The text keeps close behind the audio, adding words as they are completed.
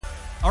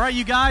All right,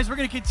 you guys, we're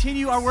going to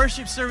continue our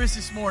worship service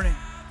this morning.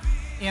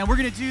 And we're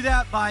going to do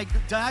that by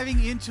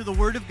diving into the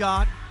Word of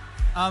God.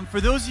 For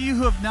those of you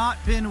who have not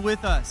been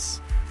with us,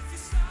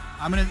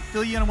 I'm going to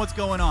fill you in on what's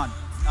going on.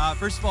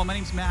 First of all, my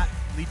name's Matt,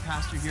 lead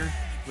pastor here,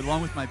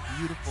 along with my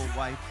beautiful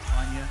wife,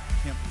 Tanya.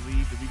 I can't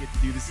believe that we get to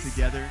do this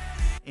together.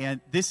 And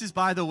this is,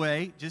 by the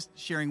way, just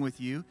sharing with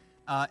you,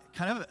 kind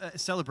of a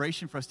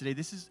celebration for us today.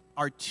 This is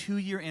our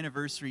 2-year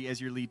anniversary as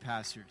your lead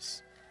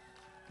pastors.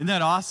 Isn't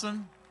that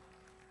awesome?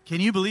 Can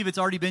you believe it's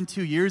already been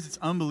 2 years? It's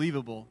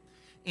unbelievable.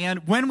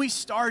 And when we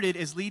started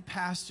as lead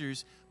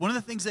pastors, one of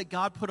the things that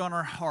God put on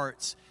our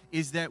hearts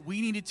is that we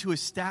needed to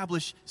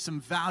establish some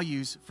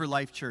values for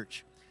Life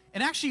Church.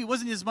 And actually, it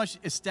wasn't as much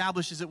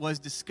establish as it was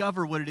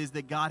discover what it is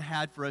that God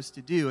had for us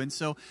to do. And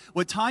so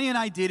what Tanya and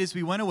I did is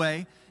we went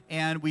away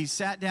and we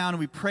sat down and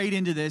we prayed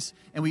into this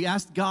and we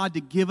asked God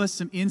to give us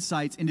some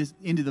insights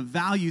into the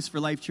values for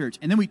Life Church.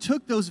 And then we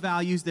took those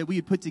values that we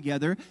had put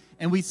together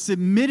and we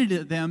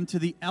submitted them to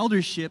the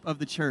eldership of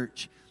the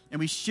church. And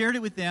we shared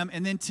it with them,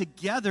 and then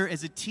together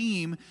as a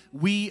team,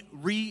 we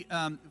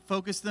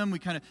refocused them. We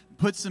kind of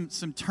put some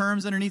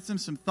terms underneath them,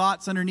 some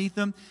thoughts underneath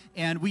them,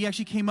 and we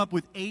actually came up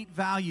with 8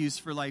 values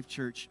for Life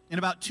Church. And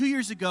about 2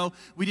 years ago,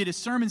 we did a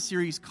sermon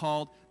series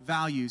called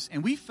Values,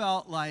 and we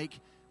felt like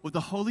what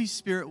the Holy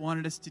Spirit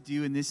wanted us to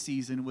do in this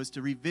season was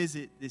to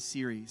revisit this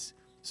series.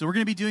 So we're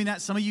going to be doing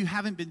that. Some of you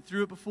haven't been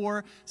through it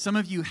before. Some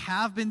of you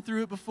have been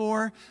through it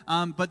before.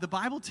 But the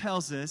Bible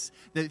tells us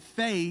that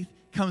faith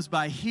comes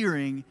by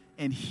hearing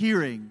and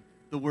hearing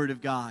the Word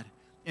of God.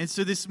 And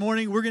so this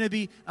morning we're going to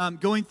be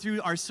going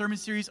through our sermon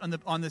series on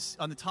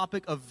the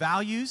topic of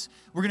values.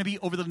 We're going to be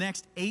over the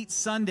next 8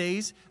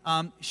 Sundays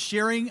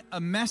sharing a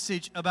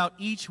message about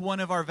each one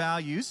of our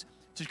values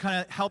to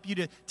kind of help you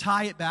to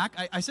tie it back.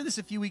 I said this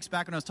a few weeks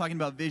back when I was talking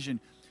about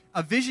vision.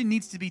 A vision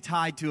needs to be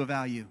tied to a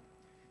value.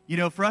 You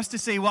know, for us to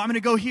say, well, I'm going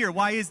to go here.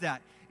 Why is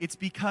that? It's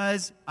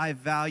because I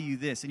value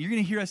this. And you're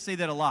going to hear us say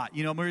that a lot.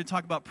 You know, we're going to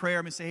talk about prayer.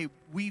 I'm going to say, hey,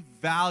 we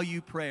value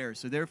prayer.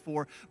 So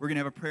therefore, we're going to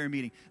have a prayer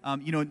meeting.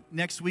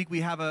 Next week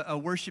we have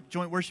a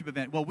joint worship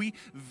event. Well, we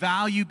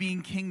value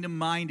being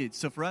kingdom-minded.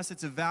 So for us,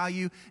 it's a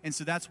value. And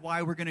so that's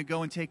why we're going to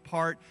go and take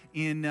part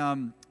in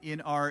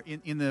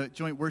the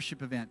joint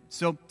worship event.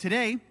 So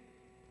today,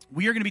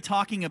 we are going to be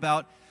talking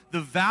about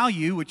the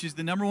value, which is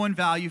the number one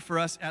value for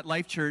us at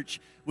Life Church,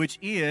 which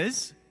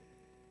is...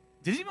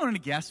 Does anyone want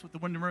to guess what the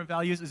one number of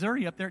value is? Is it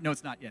already up there? No,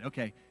 it's not yet.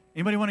 Okay.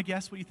 Anybody want to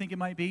guess what you think it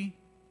might be?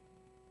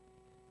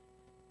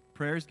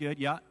 Prayer is good.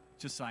 Yeah.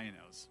 Josiah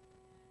knows.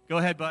 Go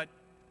ahead, bud.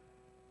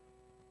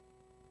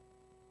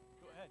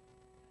 Go ahead.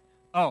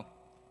 Oh,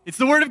 it's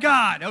the Word of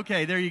God.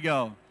 Okay, there you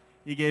go.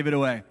 You gave it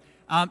away.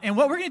 And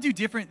what we're going to do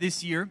different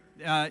this year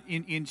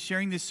in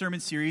sharing this sermon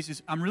series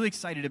is I'm really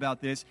excited about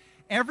this.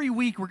 Every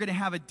week we're going to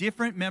have a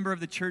different member of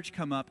the church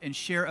come up and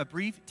share a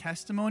brief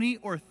testimony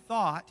or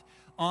thought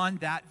on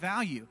that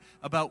value,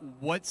 about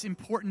what's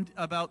important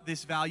about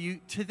this value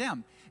to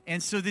them.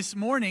 And so this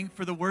morning,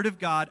 for the Word of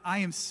God, I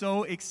am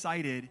so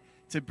excited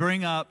to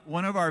bring up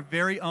one of our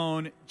very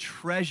own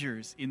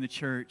treasures in the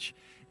church.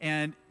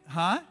 And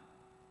that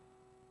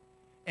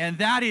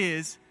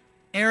is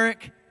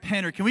Eric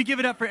Penner. Can we give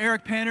it up for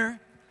Eric Penner?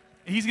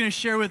 He's going to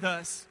share with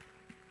us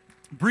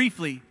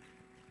briefly,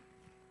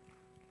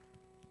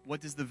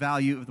 what does the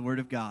value of the Word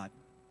of God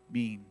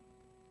mean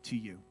to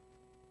you?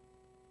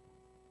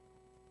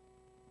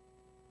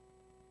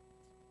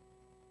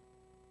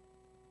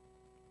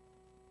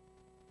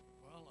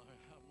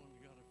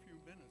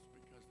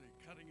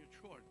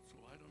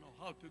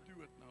 How to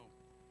do it now,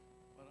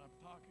 but I'm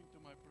talking to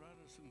my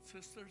brothers and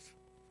sisters,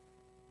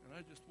 and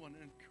I just want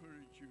to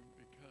encourage you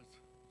because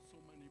so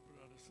many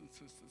brothers and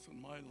sisters in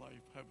my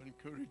life have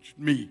encouraged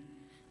me.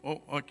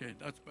 Oh, okay,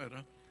 that's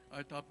better.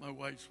 I thought my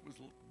voice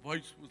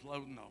was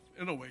loud enough.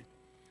 Anyway,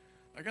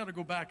 I got to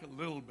go back a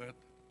little bit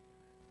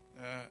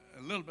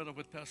of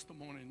a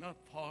testimony, not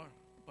far,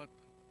 but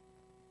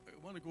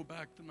I want to go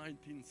back to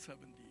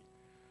 1970.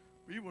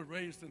 We were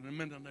raised in a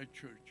Mennonite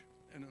church,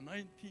 and in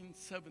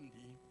 1970.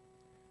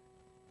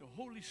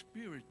 The Holy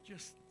Spirit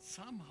just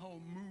somehow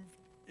moved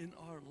in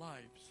our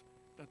lives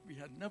that we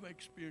had never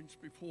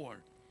experienced before.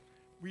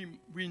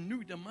 We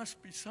knew there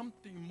must be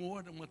something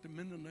more than what the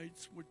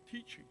Mennonites were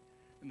teaching.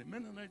 And the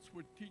Mennonites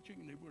were teaching,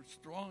 and they were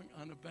strong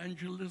on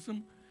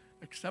evangelism,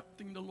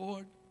 accepting the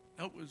Lord.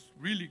 That was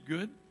really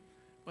good.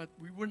 But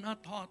we were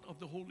not taught of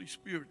the Holy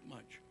Spirit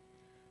much.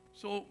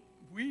 So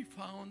we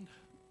found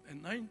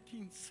in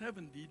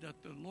 1970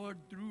 that the Lord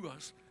drew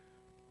us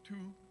to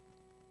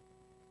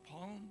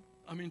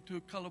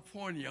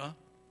California,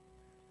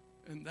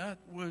 and that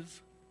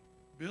was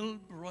Bill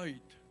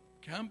Bright,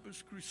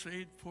 Campus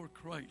Crusade for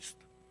Christ.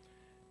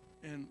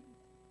 And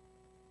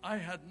I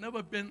had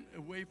never been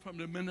away from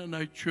the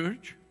Mennonite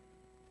church.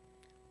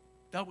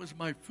 That was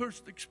my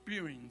first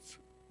experience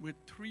with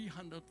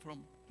 300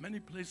 from many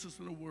places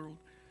in the world.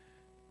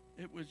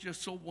 It was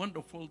just so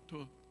wonderful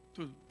to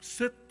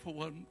sit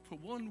for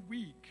one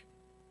week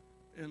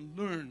and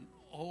learn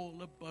all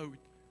about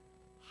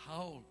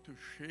how to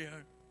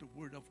share the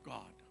Word of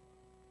God.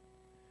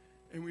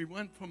 And we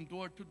went from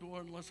door to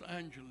door in Los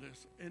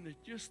Angeles, and it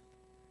just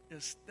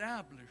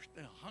established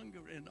the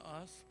hunger in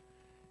us.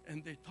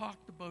 And they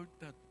talked about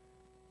that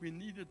we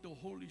needed the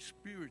Holy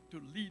Spirit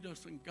to lead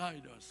us and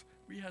guide us.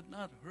 We had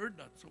not heard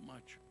that so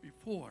much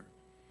before.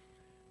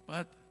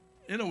 But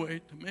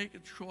anyway, to make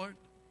it short,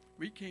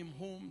 we came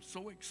home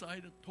so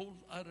excited, told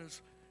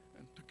others,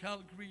 and to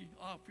Calgary,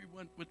 off we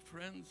went with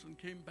friends and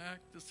came back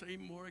the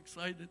same, more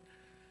excited.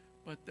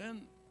 But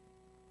then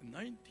in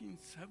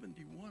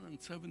 1971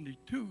 and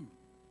 72,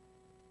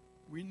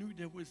 we knew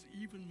there was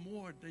even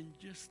more than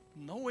just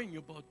knowing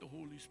about the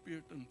Holy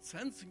Spirit and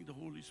sensing the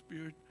Holy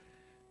Spirit.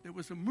 There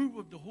was a move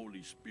of the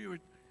Holy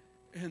Spirit,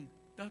 and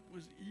that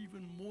was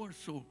even more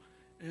so.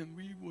 And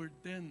we were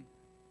then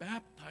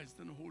baptized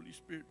in the Holy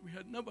Spirit. We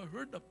had never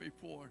heard that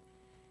before.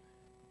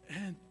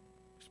 And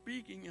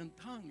speaking in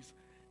tongues.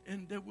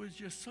 And there was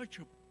just such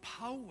a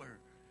power,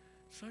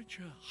 such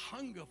a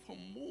hunger for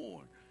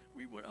more.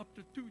 We were up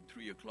to 2,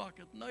 3 o'clock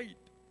at night.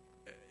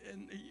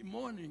 In the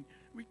morning,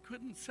 we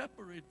couldn't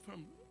separate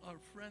from our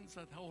friends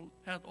that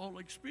had all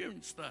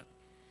experienced that.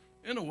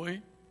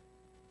 Anyway,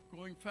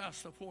 going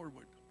faster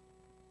forward.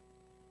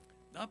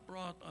 That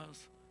brought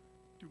us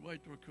to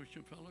White Rock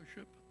Christian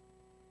Fellowship.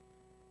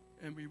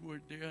 And we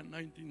were there in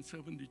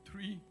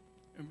 1973,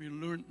 and we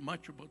learned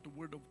much about the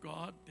Word of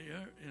God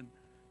there, and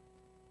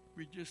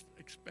we just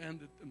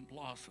expanded and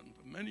blossomed.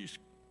 Many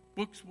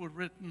books were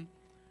written.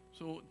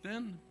 So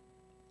then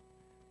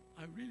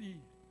I really,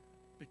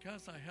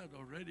 because I had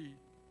already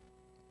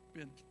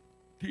been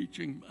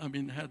teaching,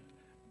 had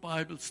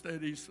Bible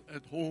studies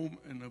at home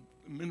and a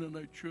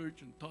Mennonite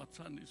church and taught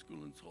Sunday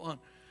school and so on.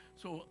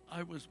 So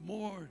I was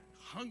more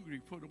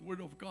hungry for the Word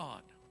of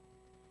God.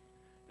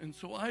 And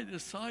so I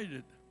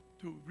decided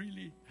to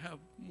really have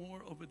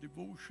more of a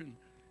devotion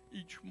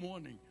each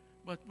morning.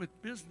 But with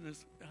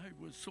business,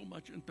 I was so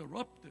much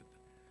interrupted.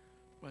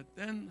 But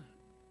then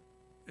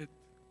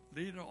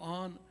later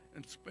on,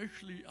 and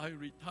especially I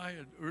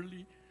retired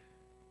early,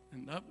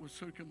 and that was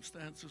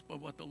circumstances.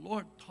 But what the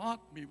Lord taught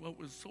me, what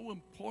was so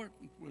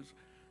important, was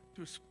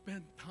to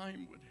spend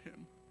time with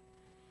Him.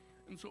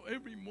 And so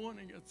every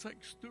morning at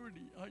 6:30,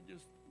 I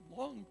just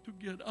longed to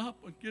get up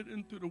and get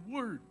into the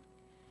Word.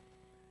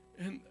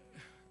 And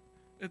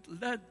it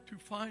led to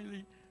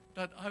finally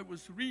that I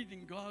was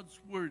reading God's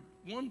Word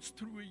once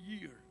through a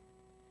year.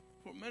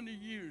 For many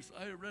years,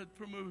 I read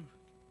from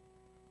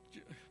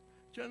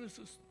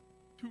Genesis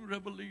to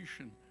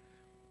Revelation.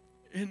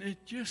 And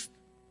it just,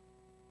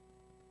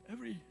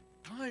 every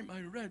time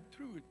I read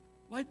through it,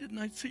 why didn't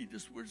I see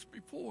this verse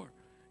before?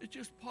 It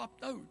just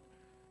popped out.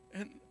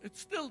 And it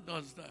still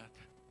does that.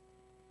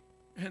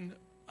 And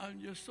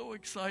I'm just so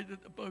excited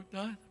about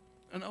that.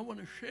 And I want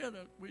to share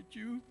that with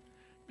you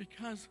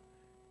because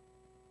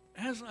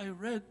as I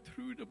read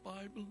through the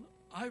Bible,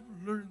 I've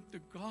learned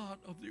the God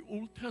of the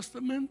Old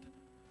Testament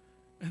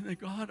and the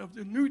God of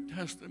the New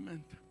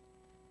Testament.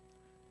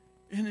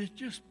 And it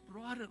just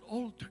brought it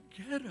all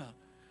together.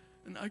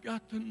 And I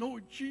got to know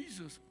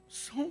Jesus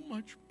so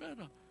much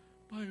better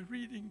by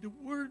reading the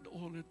Word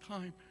all the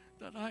time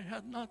that I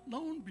had not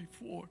known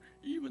before,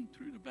 even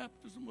through the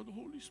baptism of the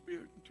Holy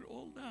Spirit and through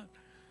all that.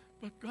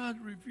 But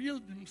God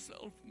revealed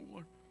Himself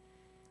more.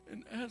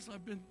 And as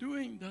I've been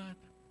doing that,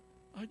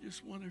 I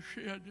just want to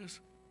share this,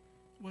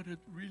 what it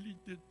really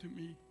did to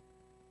me.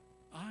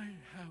 I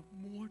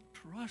have more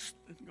trust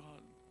in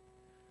God.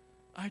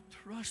 I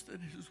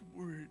trusted His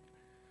Word.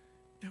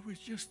 There was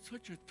just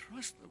such a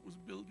trust that was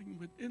building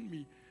within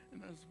me.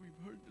 And as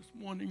we've heard this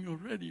morning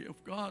already,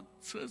 if God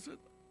says it,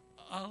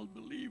 I'll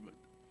believe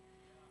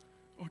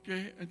it.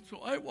 Okay? And so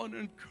I want to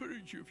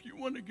encourage you, if you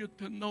want to get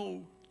to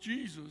know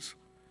Jesus,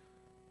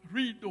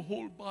 read the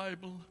whole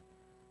Bible,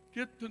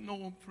 get to know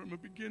Him from the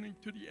beginning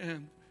to the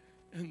end.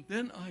 And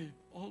then I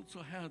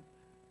also had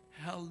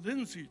Hal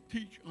Lindsey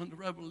teach on the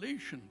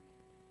Revelation.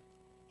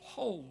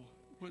 Oh,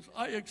 was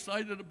I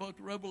excited about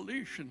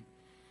Revelation.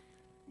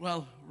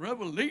 Well,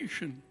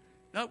 Revelation,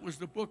 that was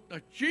the book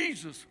that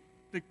Jesus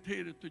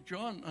dictated to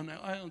John on the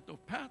island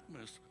of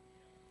Patmos.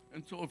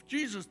 And so if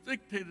Jesus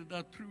dictated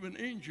that through an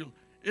angel,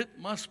 it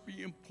must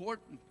be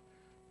important.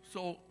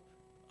 So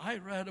I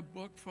read a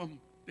book from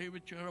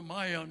David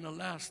Jeremiah on the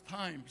last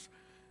times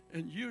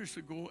and years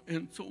ago.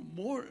 And so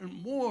more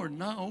and more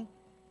now,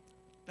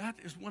 that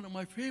is one of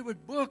my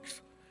favorite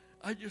books.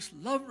 I just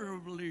love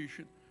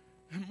Revelation.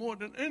 And more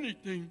than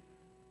anything,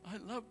 I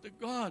love the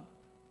God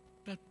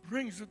that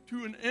brings it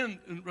to an end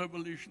in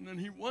Revelation. And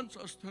He wants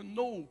us to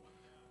know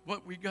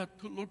what we got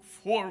to look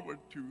forward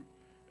to.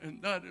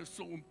 And that is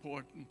so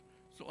important.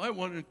 So I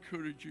want to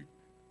encourage you.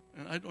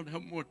 And I don't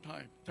have more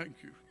time. Thank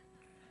you.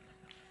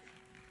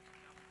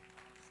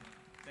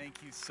 Thank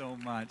you so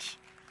much.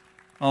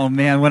 Oh,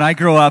 man, when I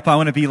grow up, I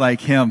want to be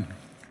like him.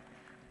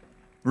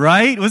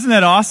 Right? Wasn't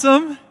that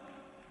awesome?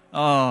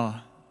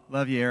 Oh,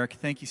 love you, Eric.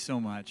 Thank you so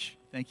much.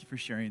 Thank you for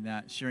sharing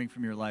that, sharing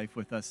from your life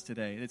with us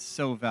today. It's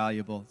so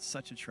valuable. It's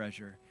such a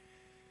treasure.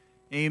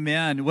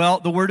 Amen. Well,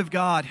 the Word of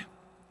God.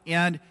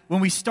 And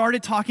when we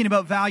started talking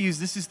about values,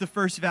 this is the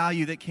first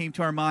value that came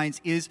to our minds,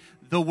 is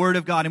the Word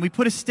of God. And we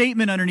put a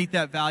statement underneath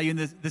that value, and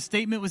the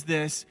statement was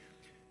this: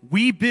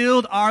 we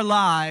build our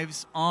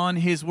lives on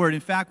His Word. In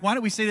fact, why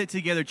don't we say that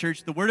together,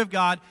 church? The Word of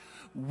God,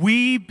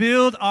 we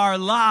build our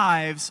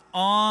lives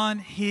on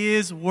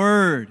His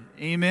Word.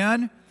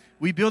 Amen?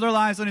 We build our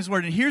lives on His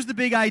Word. And here's the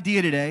big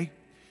idea today.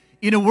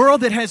 In a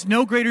world that has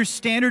no greater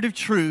standard of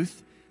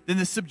truth than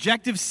the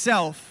subjective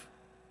self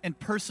and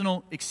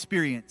personal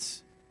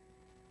experience,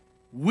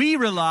 we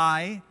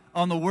rely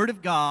on the Word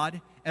of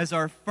God as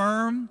our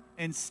firm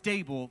and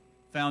stable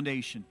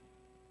foundation.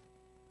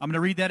 I'm going to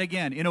read that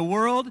again. In a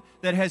world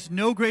that has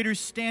no greater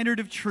standard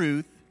of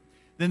truth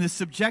than the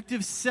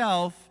subjective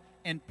self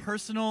and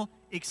personal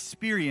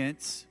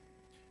experience,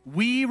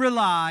 we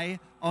rely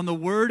on the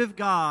Word of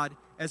God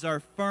as our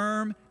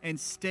firm and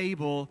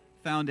stable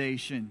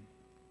foundation.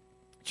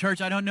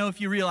 Church, I don't know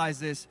if you realize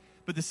this,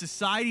 but the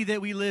society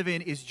that we live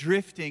in is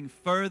drifting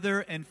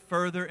further and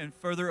further and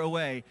further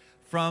away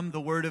from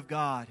the Word of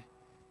God.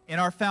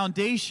 And our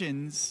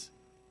foundations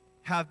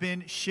have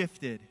been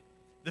shifted.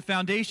 The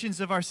foundations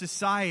of our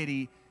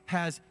society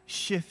has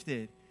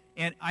shifted.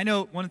 And I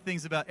know one of the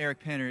things about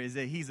Eric Penner is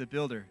that he's a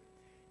builder.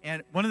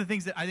 And one of the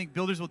things that I think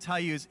builders will tell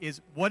you is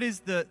what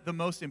is the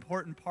most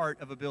important part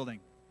of a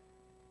building?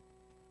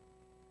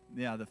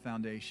 Yeah, the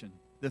foundation.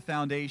 The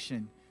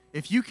foundation.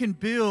 If you can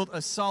build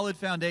a solid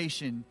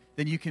foundation,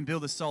 then you can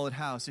build a solid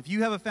house. If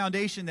you have a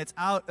foundation that's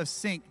out of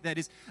sync, that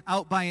is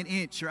out by an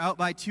inch or out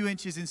by 2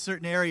 inches in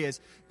certain areas,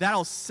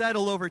 that'll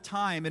settle over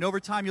time. And over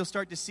time, you'll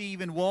start to see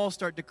even walls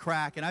start to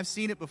crack. And I've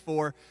seen it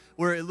before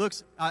where it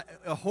looks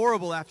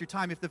horrible after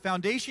time. If the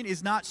foundation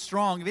is not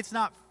strong, if it's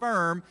not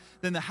firm,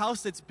 then the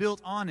house that's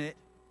built on it,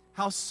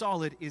 how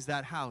solid is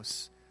that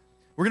house?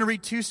 We're going to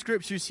read 2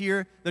 scriptures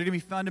here that are going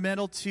to be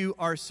fundamental to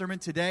our sermon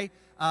today.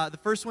 The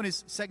first one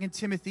is 2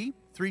 Timothy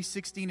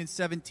 3:16 and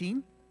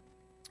 17.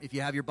 If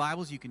you have your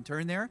Bibles, you can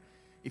turn there.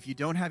 If you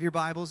don't have your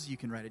Bibles, you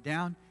can write it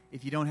down.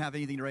 If you don't have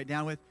anything to write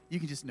down with, you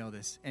can just know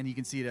this, and you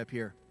can see it up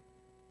here.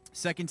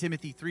 2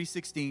 Timothy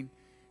 3:16,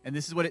 and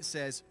this is what it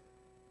says: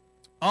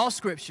 all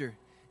Scripture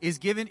is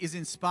given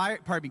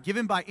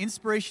by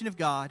inspiration of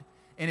God,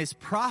 and is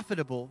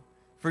profitable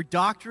for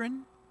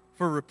doctrine,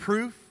 for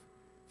reproof,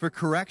 for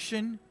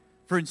correction,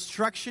 for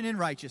instruction in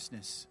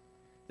righteousness,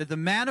 that the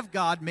man of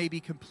God may be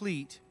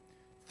complete,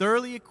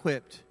 thoroughly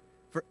equipped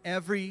for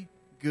every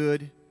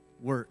good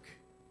work.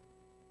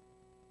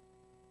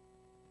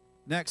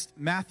 Next,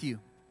 Matthew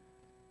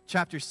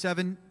chapter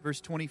 7,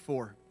 verse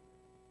 24.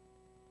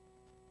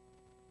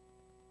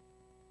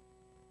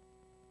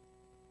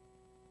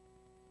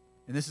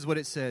 And this is what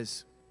it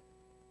says: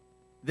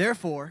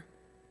 therefore,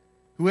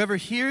 whoever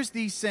hears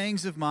these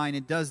sayings of mine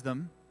and does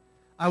them,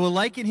 I will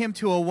liken him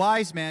to a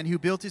wise man who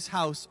built his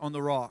house on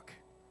the rock.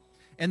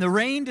 And the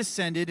rain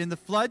descended, and the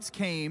floods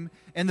came,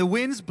 and the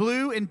winds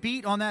blew and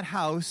beat on that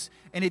house,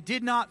 and it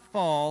did not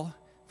fall,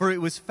 for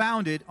it was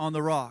founded on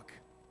the rock.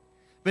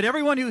 But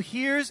everyone who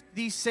hears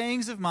these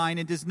sayings of mine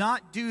and does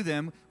not do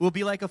them will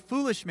be like a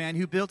foolish man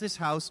who built his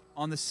house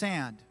on the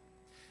sand.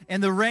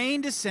 And the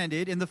rain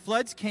descended, and the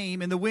floods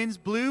came, and the winds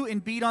blew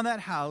and beat on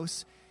that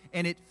house,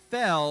 and it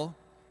fell,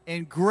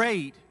 and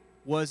great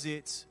was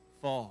its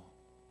fall.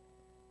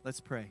 Let's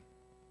pray.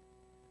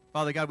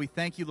 Father God, we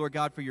thank you, Lord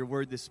God, for your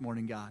word this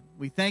morning, God.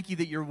 We thank you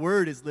that your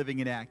word is living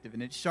and active,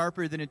 and it's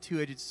sharper than a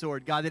two-edged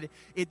sword. God, that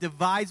it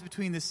divides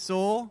between the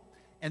soul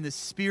and the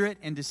spirit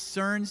and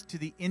discerns to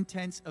the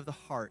intents of the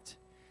heart.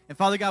 And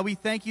Father God, we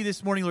thank you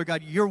this morning, Lord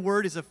God. Your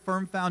word is a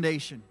firm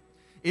foundation.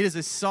 It is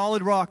a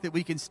solid rock that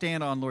we can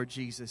stand on, Lord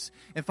Jesus.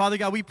 And Father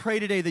God, we pray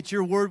today that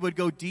your word would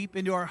go deep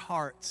into our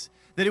hearts,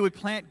 that it would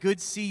plant good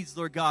seeds,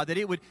 Lord God, that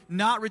it would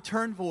not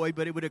return void,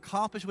 but it would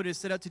accomplish what it is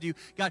set out to do.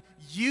 God,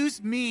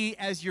 use me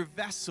as your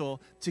vessel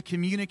to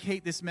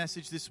communicate this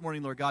message this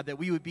morning, Lord God, that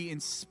we would be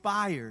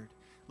inspired,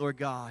 Lord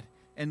God,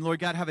 and Lord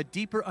God, have a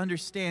deeper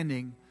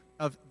understanding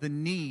of the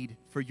need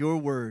for your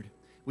word.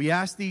 We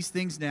ask these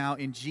things now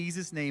in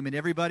Jesus' name, and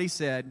everybody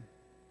said,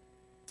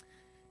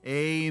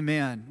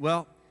 amen.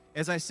 Well,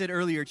 as I said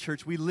earlier,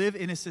 church, we live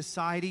in a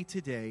society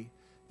today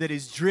that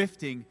is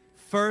drifting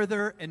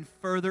further and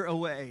further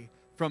away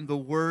from the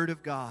Word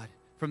of God,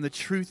 from the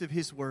truth of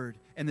His Word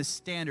and the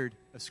standard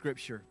of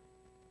Scripture.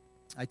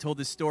 I told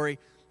this story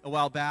a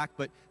while back,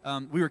 but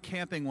we were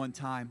camping one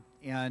time,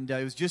 and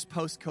it was just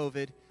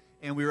post-COVID,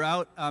 and we were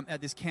out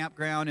at this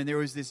campground, and there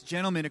was this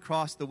gentleman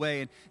across the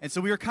way, and so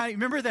we were kind of,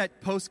 remember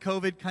that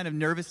post-COVID kind of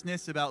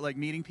nervousness about like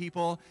meeting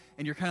people,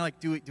 and you're kind of like,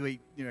 do we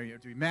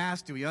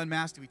mask, do we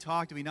unmask, do we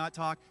talk, do we not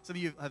talk? Some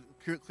of you have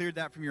cleared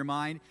that from your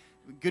mind.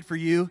 Good for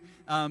you,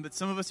 but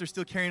some of us are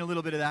still carrying a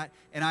little bit of that.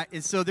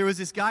 And so there was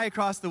this guy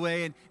across the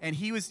way, and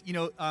he was,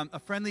 a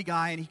friendly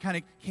guy, and he kind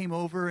of came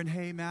over and,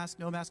 hey, mask,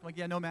 no mask. I'm like,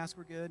 yeah, no mask,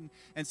 we're good.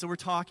 And so we're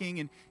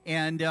talking,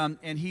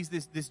 and he's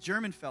this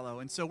German fellow,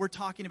 and so we're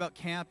talking about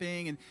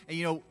camping, and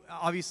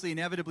obviously,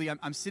 inevitably,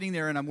 I'm sitting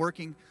there and I'm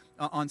working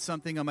on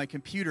something on my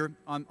computer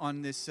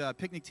on this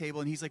picnic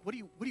table, and he's like, what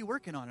are you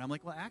working on? And I'm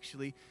like, well,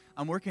 actually,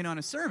 I'm working on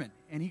a sermon.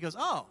 And he goes,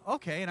 oh,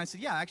 okay. And I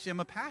said, yeah, actually, I'm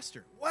a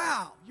pastor.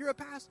 Wow, you're a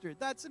pastor.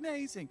 That's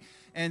amazing.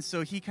 And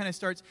so he kind of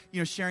starts,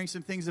 sharing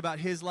some things about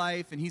his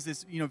life, and he's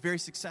this, very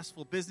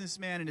successful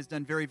businessman and has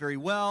done very, very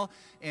well.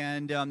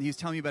 And he was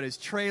telling me about his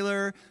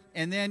trailer.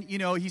 And then,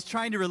 he's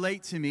trying to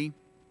relate to me.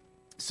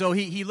 So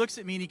he looks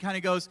at me and he kind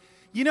of goes,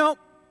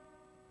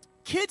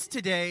 kids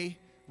today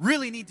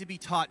really need to be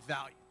taught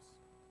values.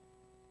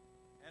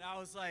 And I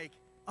was like,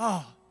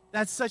 oh,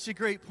 that's such a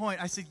great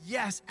point. I said,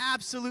 yes,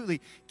 absolutely.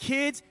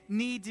 Kids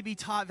need to be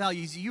taught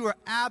values. You are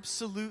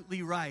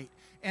absolutely right.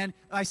 And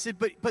I said,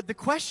 but the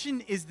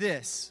question is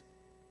this.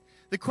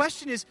 The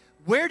question is,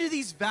 where do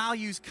these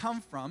values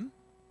come from?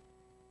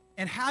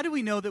 And how do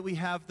we know that we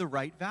have the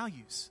right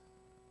values?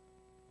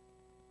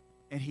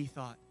 And he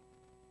thought,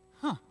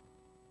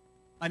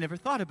 I never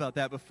thought about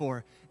that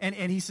before. And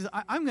he says,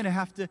 I'm going to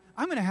have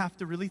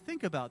to really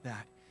think about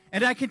that.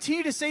 And I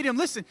continue to say to him,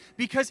 listen,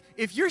 because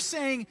if you're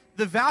saying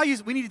the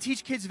values, we need to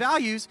teach kids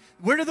values,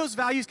 where do those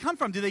values come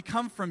from? Do they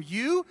come from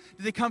you?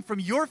 Do they come from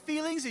your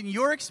feelings and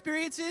your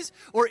experiences?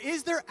 Or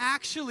is there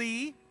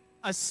actually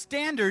a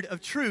standard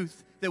of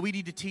truth that we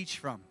need to teach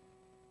from?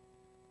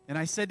 And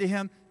I said to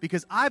him,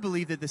 because I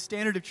believe that the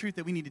standard of truth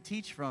that we need to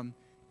teach from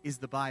is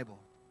the Bible.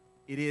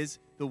 It is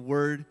the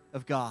Word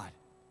of God.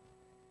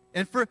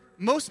 And for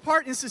most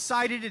part in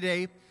society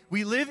today,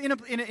 we live in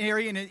an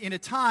area, in a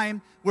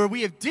time where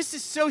we have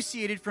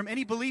disassociated from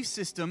any belief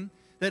system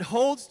that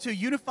holds to a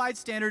unified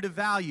standard of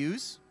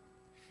values,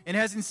 and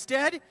has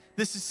instead,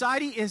 the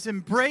society has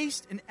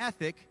embraced an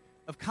ethic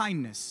of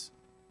kindness.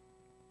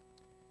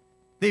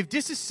 They've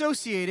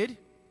disassociated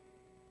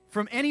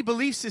from any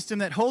belief system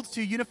that holds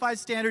to a unified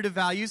standard of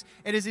values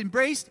and has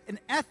embraced an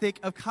ethic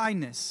of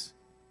kindness.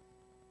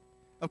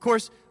 Of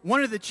course,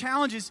 one of the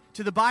challenges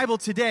to the Bible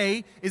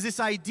today is this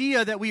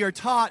idea that we are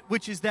taught,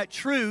 which is that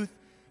truth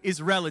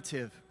is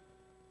relative.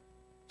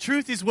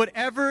 Truth is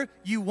whatever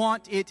you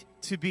want it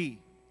to be.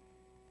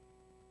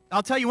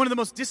 I'll tell you, one of the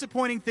most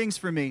disappointing things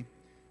for me,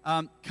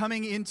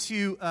 coming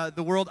into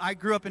the world, I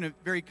grew up in a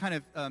very kind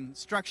of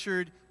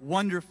structured,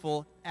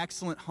 wonderful,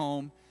 excellent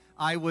home.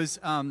 I was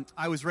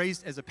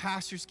raised as a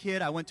pastor's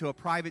kid. I went to a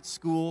private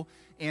school,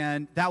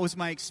 and that was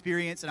my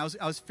experience. And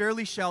I was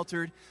fairly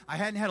sheltered. I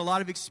hadn't had a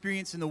lot of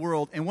experience in the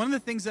world. And one of the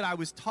things that I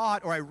was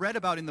taught, or I read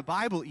about in the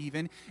Bible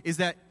even, is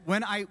that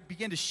when I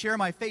began to share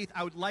my faith,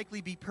 I would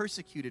likely be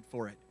persecuted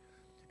for it.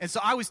 And so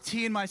I was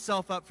teeing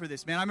myself up for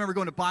this, man. I remember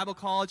going to Bible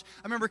college.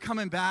 I remember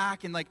coming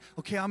back and like,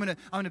 okay, I'm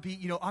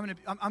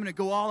gonna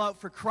go all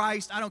out for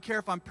Christ. I don't care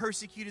if I'm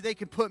persecuted. They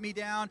can put me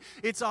down.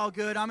 It's all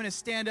good. I'm gonna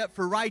stand up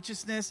for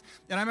righteousness.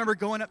 And I remember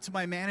going up to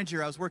my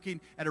manager. I was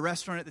working at a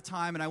restaurant at the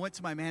time, and I went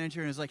to my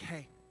manager and I was like,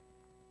 hey,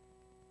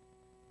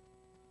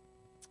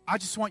 I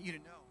just want you to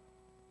know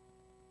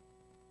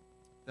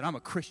that I'm a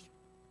Christian.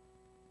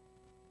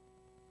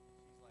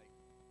 He's like,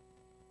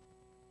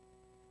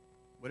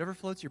 whatever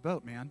floats your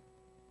boat, man.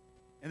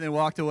 And then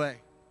walked away.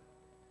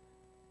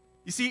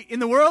 You see, in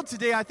the world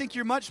today, I think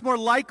you're much more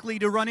likely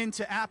to run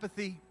into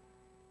apathy.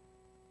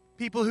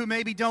 People who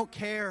maybe don't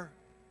care.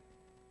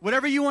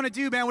 Whatever you want to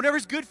do, man,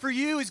 whatever's good for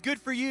you is good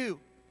for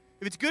you.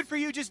 If it's good for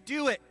you, just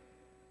do it.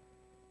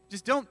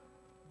 Just don't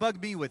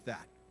bug me with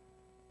that.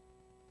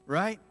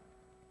 Right?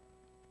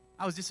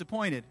 I was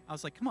disappointed. I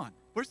was like, come on,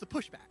 where's the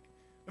pushback?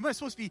 Am I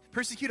supposed to be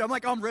persecuted? I'm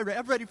like, I'm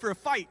ready for a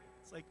fight.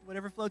 It's like,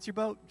 whatever floats your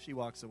boat. She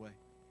walks away.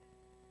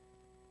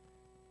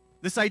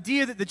 This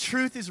idea that the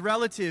truth is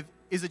relative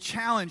is a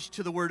challenge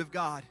to the Word of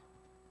God,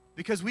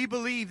 because we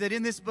believe that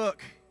in this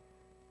book,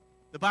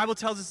 the Bible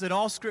tells us that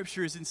all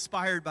Scripture is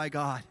inspired by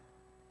God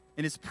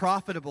and is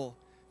profitable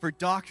for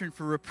doctrine,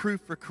 for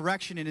reproof, for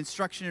correction, and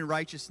instruction in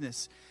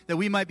righteousness, that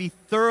we might be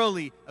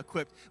thoroughly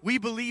equipped. We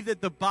believe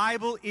that the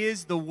Bible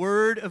is the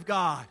Word of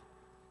God,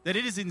 that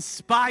it is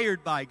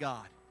inspired by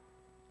God.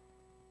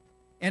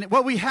 And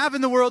what we have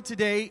in the world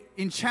today,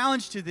 in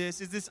challenge to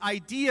this, is this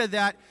idea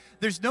that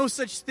there's no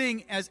such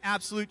thing as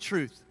absolute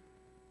truth.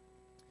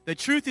 The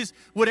truth is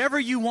whatever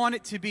you want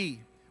it to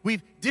be.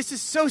 We've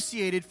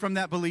disassociated from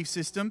that belief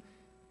system,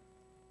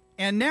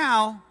 and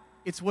now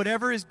it's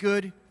whatever is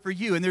good for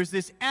you. And there's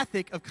this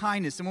ethic of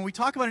kindness. And when we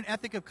talk about an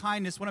ethic of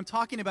kindness, what I'm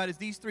talking about is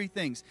these three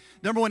things.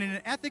 Number one, in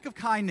an ethic of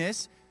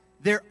kindness,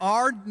 there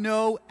are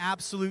no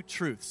absolute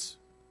truths.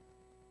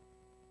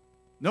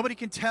 Nobody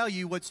can tell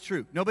you what's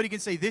true. Nobody can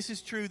say this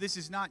is true, this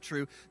is not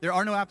true. There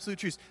are no absolute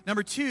truths.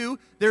 Number two,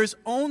 there is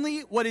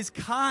only what is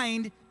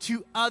kind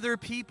to other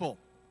people.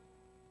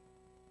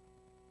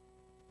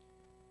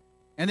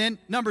 And then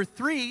number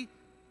three,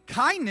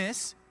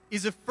 kindness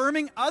is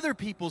affirming other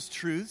people's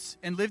truths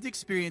and lived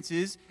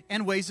experiences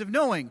and ways of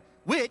knowing,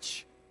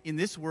 which, in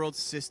this world's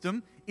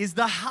system, is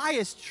the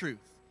highest truth.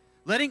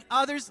 Letting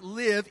others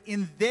live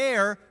in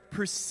their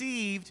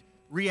perceived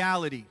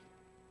reality.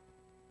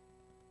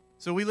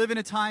 So we live in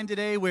a time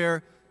today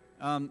where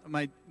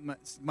my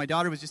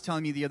daughter was just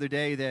telling me the other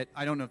day that,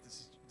 I don't know if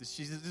this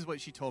is what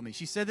she told me.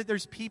 She said that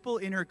there's people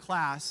in her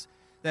class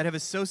that have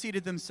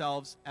associated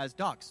themselves as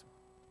dogs.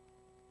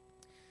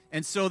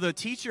 And so the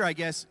teacher, I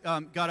guess,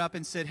 got up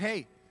and said,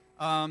 hey,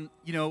 we're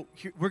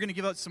going to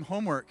give out some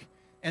homework.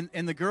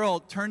 And the girl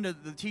turned to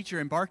the teacher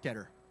and barked at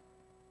her.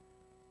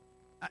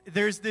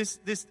 There's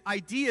this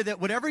idea that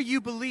whatever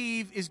you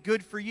believe is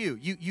good for you.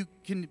 You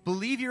can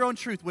believe your own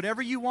truth.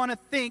 Whatever you want to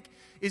think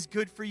is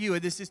good for you.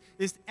 And this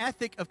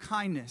ethic of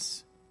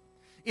kindness.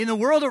 In the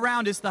world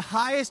around us, the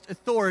highest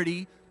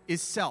authority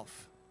is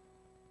self.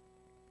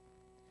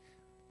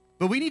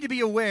 But we need to be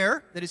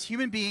aware that as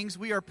human beings,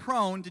 we are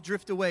prone to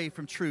drift away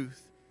from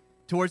truth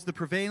towards the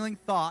prevailing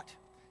thought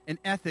and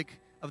ethic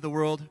of the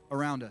world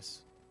around us.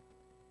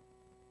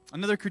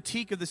 Another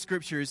critique of the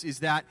Scriptures is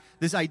that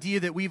this idea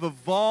that we've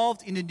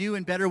evolved into new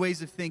and better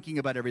ways of thinking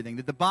about everything,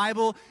 that the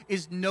Bible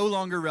is no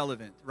longer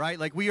relevant, right?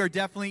 Like we are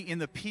definitely in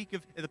the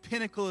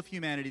pinnacle of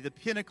humanity, the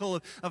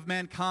pinnacle of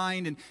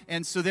mankind,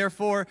 and so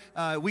therefore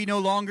we no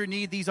longer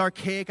need these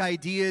archaic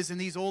ideas and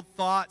these old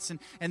thoughts,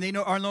 and they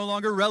are no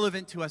longer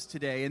relevant to us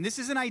today. And this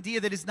is an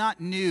idea that is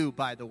not new,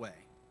 by the way.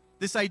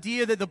 This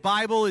idea that the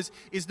Bible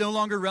is no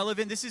longer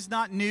relevant, this is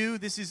not new,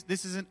 this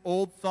is an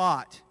old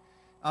thought.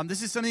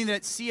 This is something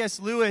that C.S.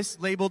 Lewis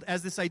labeled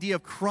as this idea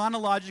of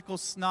chronological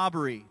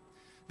snobbery,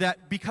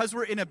 that because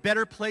we're in a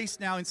better place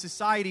now in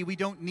society, we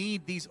don't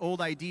need these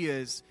old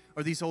ideas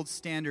or these old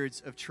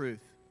standards of truth.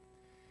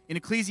 In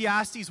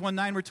Ecclesiastes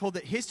 1:9, we're told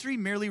that history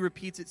merely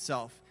repeats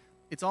itself.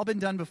 It's all been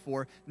done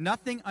before.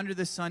 Nothing under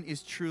the sun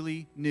is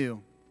truly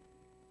new.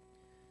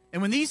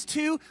 And when these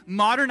two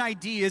modern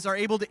ideas are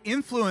able to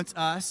influence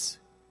us,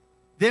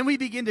 then we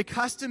begin to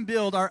custom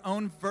build our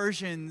own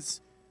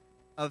versions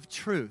of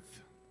truth.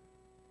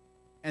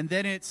 And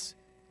then it's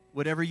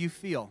whatever you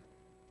feel,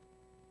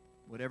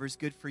 whatever's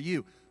good for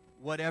you,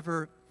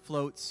 whatever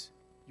floats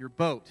your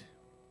boat.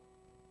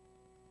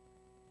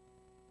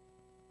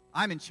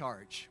 I'm in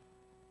charge.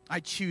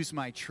 I choose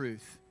my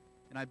truth,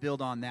 and I build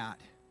on that.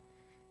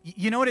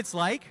 You know what it's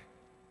like?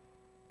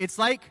 It's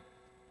like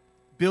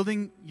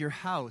building your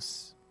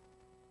house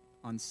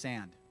on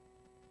sand.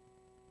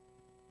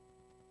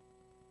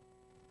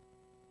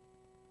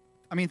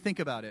 I mean, think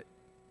about it.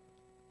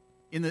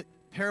 In the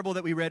parable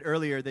that we read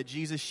earlier that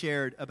Jesus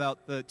shared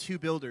about the two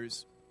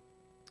builders,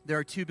 there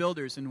are two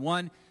builders, and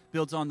one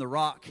builds on the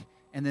rock,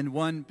 and then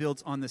one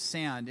builds on the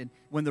sand. And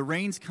when the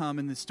rains come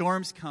and the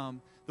storms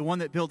come, the one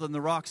that built on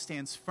the rock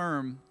stands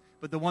firm,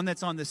 but the one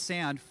that's on the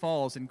sand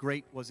falls, and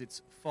great was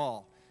its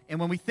fall. And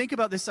when we think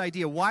about this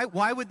idea, why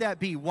would that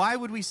be? Why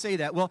would we say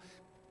that? Well,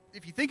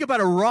 if you think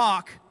about a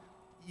rock,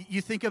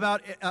 you think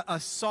about a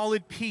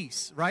solid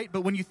piece, right?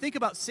 But when you think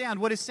about sand,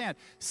 what is sand?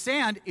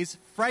 Sand is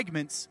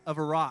fragments of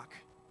a rock.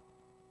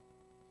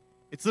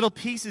 It's little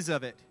pieces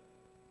of it.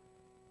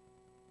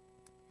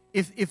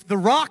 If the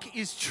rock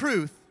is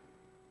truth,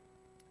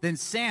 then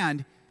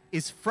sand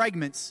is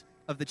fragments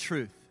of the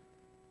truth.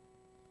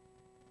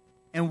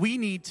 And we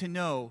need to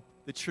know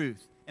the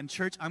truth. And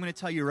church, I'm going to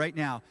tell you right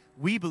now,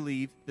 we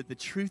believe that the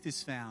truth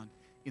is found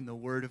in the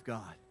Word of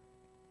God.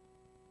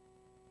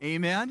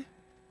 Amen?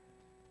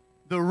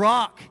 The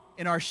rock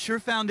in our sure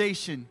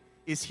foundation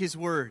is His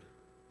Word.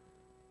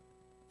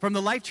 From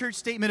the Life Church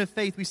Statement of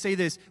Faith, we say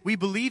this: we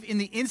believe in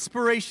the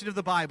inspiration of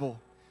the Bible,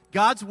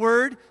 God's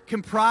Word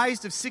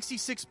comprised of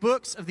 66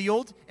 books of the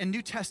Old and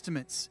New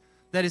Testaments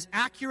that is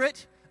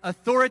accurate,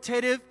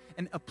 authoritative,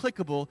 and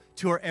applicable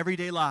to our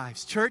everyday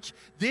lives. Church,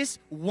 this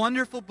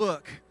wonderful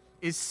book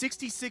is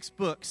 66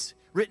 books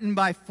written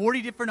by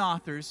 40 different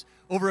authors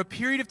over a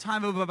period of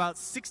time of about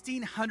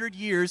 1,600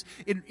 years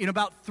in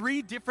about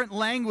 3 different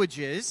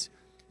languages,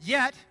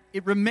 yet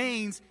it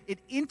remains an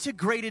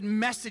integrated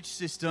message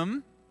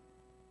system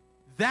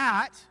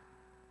that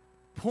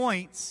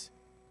points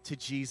to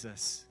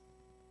Jesus.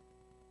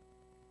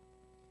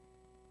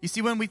 You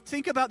see, when we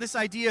think about this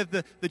idea of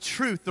the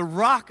truth, the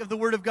rock of the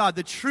Word of God,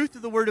 the truth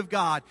of the Word of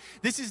God,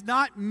 this is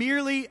not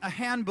merely a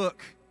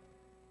handbook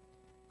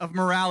of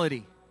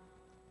morality.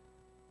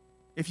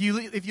 If you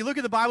look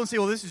at the Bible and say,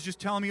 well, this is just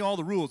telling me all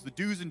the rules, the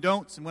do's and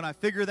don'ts, and when I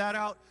figure that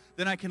out,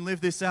 then I can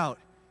live this out.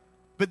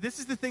 But this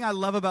is the thing I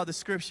love about the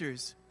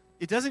Scriptures.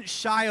 It doesn't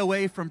shy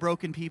away from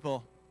broken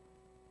people.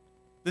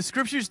 The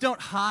Scriptures don't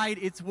hide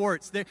its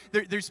warts.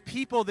 There's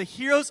people, the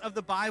heroes of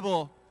the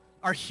Bible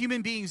are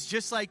human beings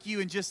just like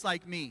you and just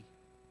like me.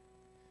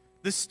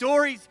 The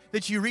stories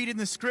that you read in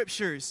the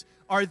Scriptures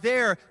are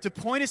there to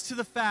point us to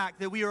the fact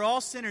that we are all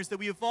sinners, that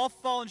we have all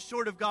fallen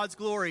short of God's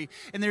glory,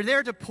 and they're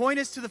there to point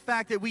us to the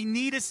fact that we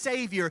need a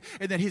Savior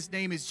and that His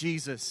name is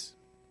Jesus.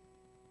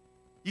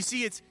 You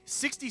see, it's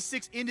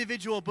 66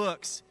 individual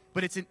books,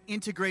 but it's an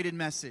integrated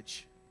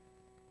message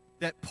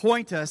that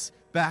point us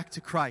back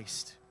to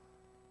Christ.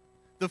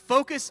 The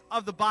focus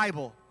of the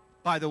Bible,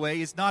 by the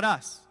way, is not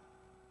us.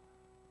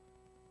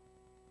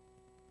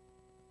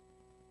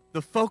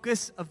 The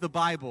focus of the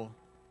Bible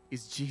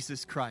is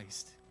Jesus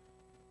Christ.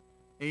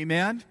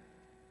 Amen?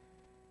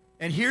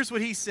 And here's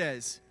what He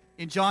says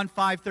in John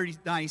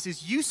 5:39. He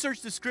says, you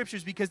search the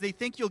Scriptures because they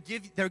think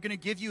they're going to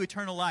give you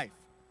eternal life.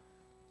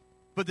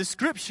 But the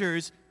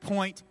Scriptures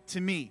point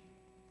to me.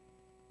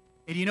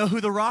 And you know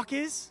who the rock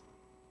is?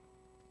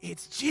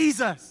 It's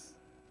Jesus.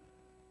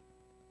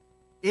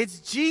 It's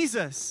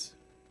Jesus.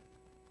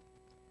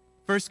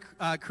 1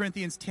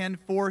 Corinthians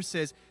 10:4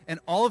 says, and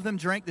all of them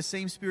drank the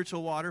same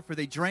spiritual water, for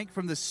they drank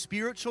from the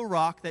spiritual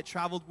rock that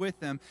traveled with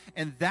them,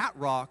 and that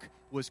rock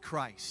was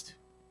Christ.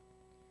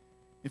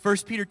 In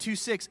 1 Peter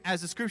 2:6,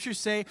 as the scriptures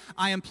say,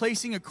 I am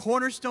placing a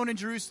cornerstone in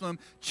Jerusalem,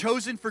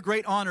 chosen for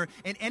great honor,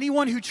 and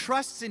anyone who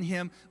trusts in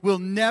him will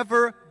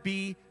never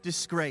be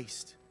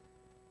disgraced.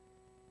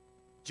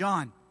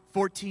 John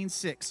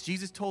 14:6,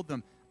 Jesus told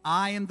them,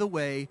 I am the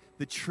way,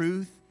 the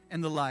truth,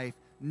 and the life.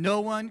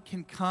 No one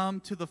can come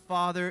to the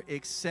Father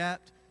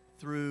except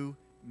through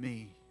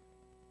me.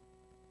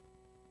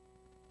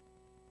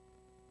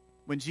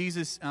 When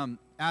Jesus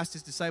asked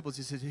his disciples,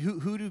 he said,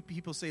 who do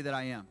people say that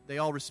I am? They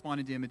all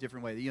responded to him a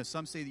different way.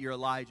 Some say that you're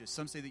Elijah.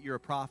 Some say that you're a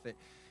prophet.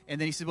 And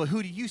then he said, well,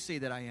 who do you say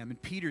that I am?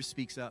 And Peter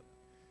speaks up.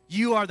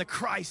 You are the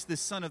Christ, the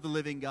Son of the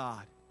living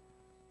God.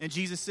 And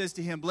Jesus says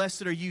to him,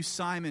 blessed are you,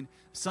 Simon,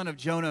 son of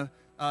Jonah,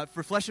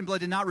 for flesh and blood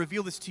did not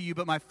reveal this to you,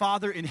 but my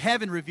Father in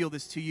heaven revealed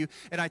this to you.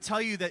 And I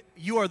tell you that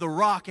you are the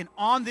rock, and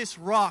on this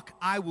rock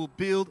I will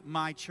build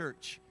my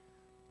church.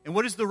 And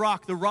what is the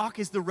rock? The rock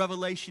is the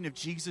revelation of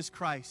Jesus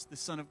Christ, the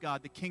Son of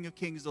God, the King of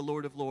kings, the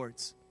Lord of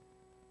lords.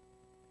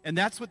 And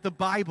that's what the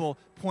Bible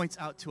points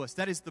out to us.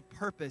 That is the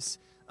purpose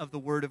of the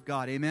Word of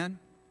God. Amen?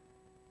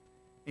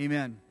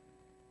 Amen.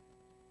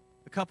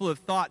 A couple of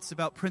thoughts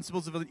about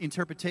principles of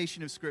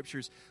interpretation of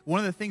Scriptures. One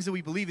of the things that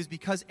we believe is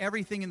because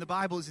everything in the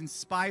Bible is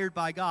inspired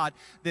by God,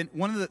 then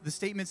one of the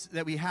statements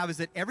that we have is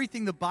that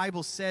everything the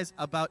Bible says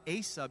about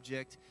a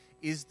subject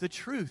is the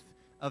truth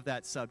of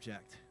that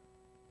subject.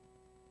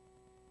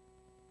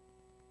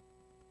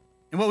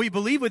 And what we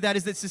believe with that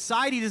is that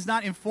society does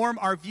not inform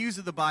our views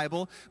of the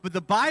Bible, but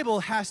the Bible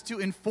has to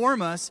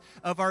inform us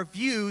of our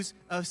views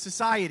of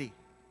society.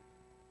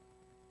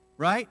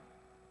 Right?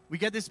 We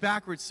get this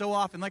backwards so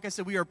often. Like I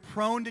said, we are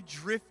prone to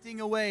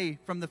drifting away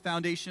from the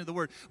foundation of the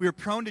Word. We are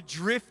prone to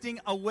drifting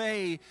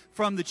away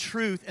from the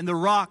truth and the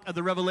rock of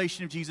the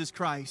revelation of Jesus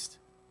Christ.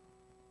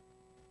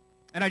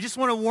 And I just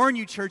want to warn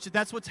you, church, that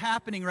that's what's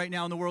happening right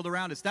now in the world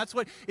around us. That's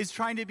what is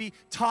trying to be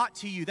taught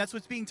to you. That's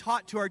what's being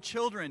taught to our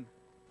children.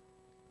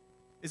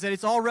 Is that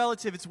it's all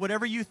relative. It's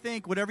whatever you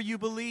think, whatever you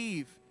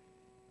believe.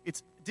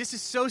 It's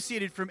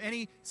disassociated from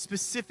any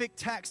specific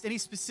text, any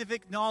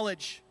specific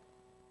knowledge.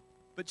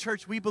 But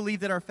church, we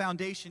believe that our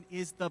foundation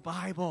is the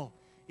Bible.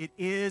 It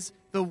is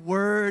the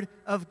Word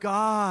of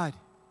God.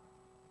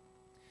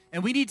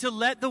 And we need to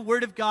let the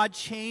Word of God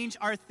change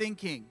our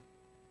thinking.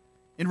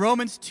 In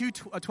Romans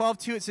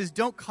 12:2, it says,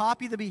 don't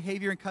copy the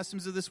behavior and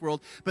customs of this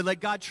world, but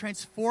let God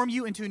transform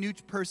you into a new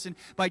person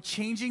by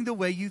changing the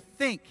way you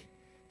think.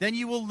 Then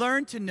you will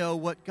learn to know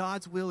what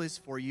God's will is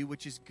for you,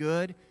 which is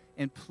good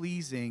and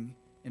pleasing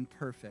and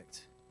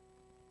perfect.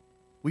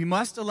 We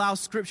must allow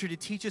Scripture to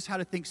teach us how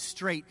to think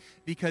straight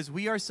because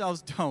we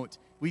ourselves don't.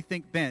 We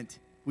think bent.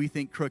 We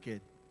think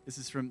crooked. This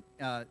is from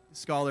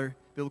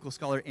biblical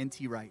scholar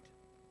N.T. Wright.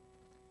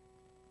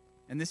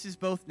 And this is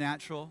both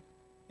natural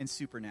and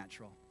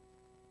supernatural.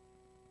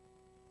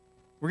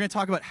 We're going to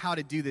talk about how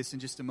to do this in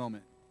just a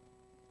moment.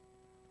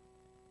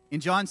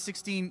 In John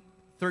 16:13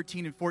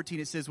 and 14,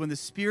 it says, when the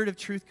Spirit of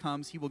truth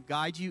comes, he will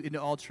guide you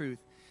into all truth.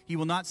 He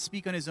will not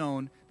speak on his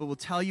own, but will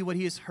tell you what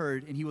he has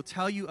heard, and he will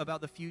tell you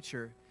about the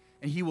future.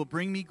 And he will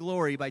bring me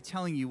glory by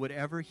telling you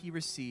whatever he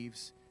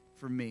receives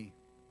from me.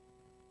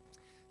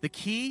 The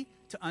key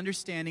to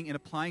understanding and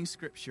applying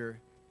Scripture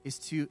is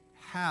to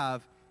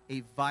have a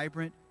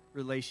vibrant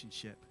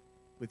relationship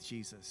with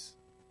Jesus.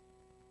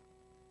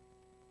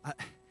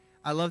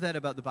 I love that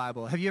about the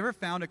Bible. Have you ever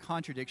found a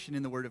contradiction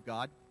in the Word of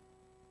God?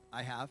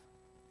 I have.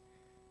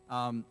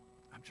 I'm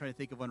trying to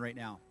think of one right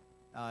now.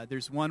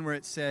 There's one where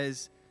it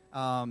says,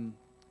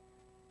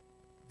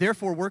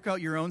 therefore work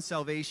out your own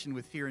salvation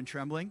with fear and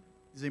trembling.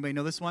 Does anybody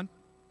know this one?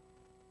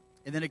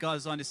 And then it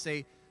goes on to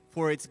say,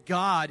 for it's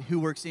God who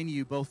works in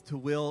you both to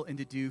will and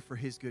to do for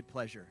his good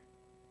pleasure.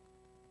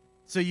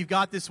 So you've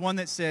got this one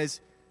that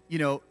says,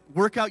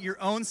 work out your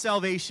own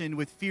salvation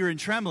with fear and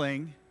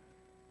trembling,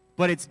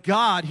 but it's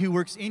God who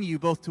works in you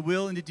both to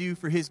will and to do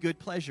for his good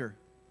pleasure.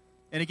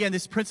 And again,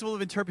 this principle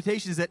of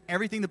interpretation is that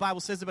everything the Bible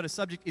says about a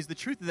subject is the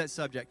truth of that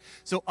subject.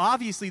 So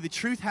obviously the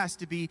truth has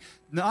to be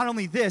not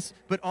only this,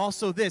 but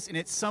also this, and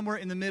it's somewhere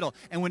in the middle.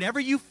 And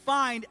whenever you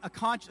find a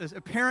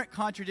apparent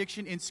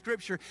contradiction in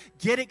Scripture,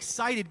 get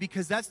excited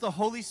because that's the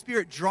Holy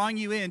Spirit drawing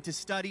you in to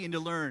study and to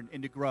learn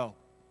and to grow.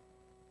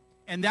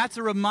 And that's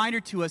a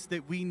reminder to us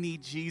that we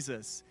need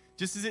Jesus.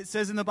 Just as it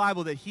says in the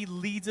Bible that he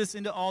leads us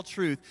into all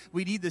truth,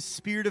 we need the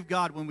Spirit of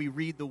God when we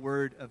read the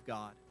Word of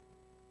God.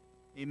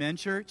 Amen,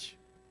 church?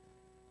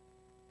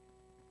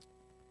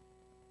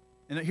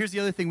 And here's the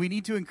other thing. We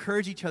need to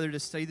encourage each other to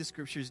study the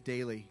Scriptures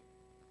daily.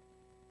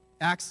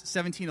 Acts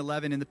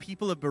 17:11, and the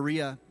people of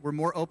Berea were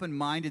more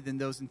open-minded than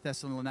those in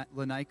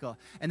Thessalonica,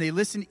 and they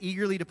listened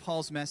eagerly to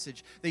Paul's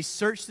message. They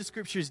searched the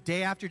Scriptures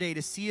day after day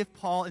to see if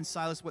Paul and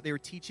Silas, what they were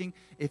teaching,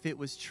 if it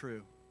was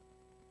true.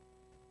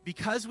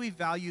 Because we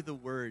value the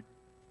Word,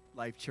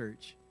 Life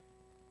Church,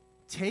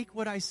 take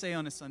what I say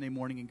on a Sunday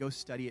morning and go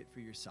study it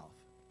for yourself.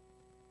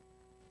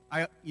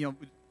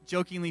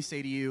 jokingly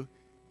say to you,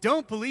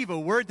 don't believe a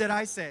word that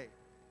I say.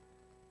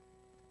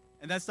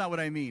 And that's not what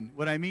I mean.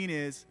 What I mean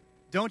is,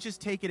 don't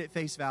just take it at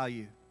face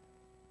value.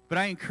 But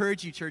I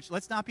encourage you, church,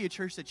 let's not be a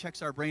church that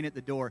checks our brain at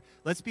the door.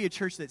 Let's be a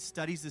church that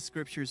studies the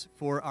Scriptures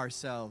for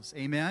ourselves.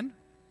 Amen?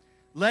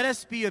 Let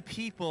us be a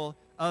people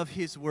of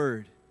His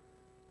Word.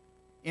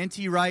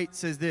 N.T. Wright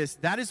says this,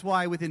 that is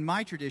why within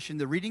my tradition,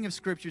 the reading of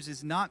Scriptures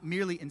is not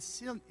merely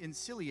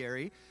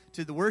ancillary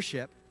to the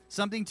worship,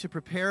 something to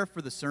prepare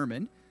for the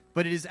sermon,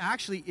 but it is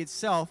actually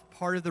itself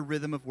part of the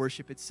rhythm of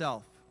worship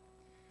itself.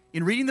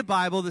 In reading the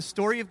Bible, the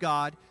story of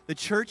God, the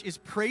church is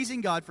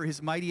praising God for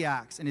His mighty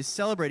acts and is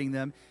celebrating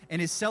them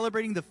and is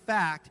celebrating the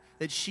fact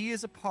that she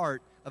is a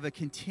part of a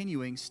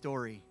continuing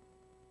story.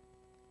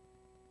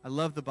 I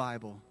love the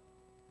Bible.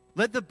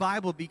 Let the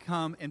Bible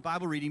become, and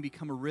Bible reading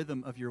become a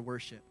rhythm of your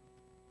worship.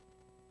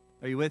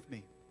 Are you with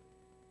me?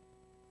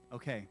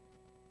 Okay.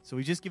 So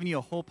we've just given you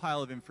a whole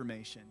pile of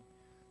information.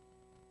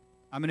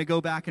 I'm going to go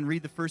back and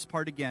read the first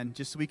part again,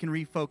 just so we can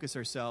refocus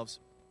ourselves.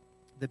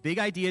 The big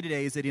idea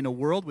today is that in a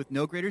world with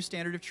no greater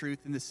standard of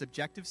truth than the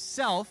subjective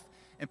self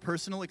and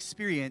personal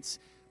experience,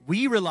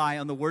 we rely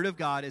on the Word of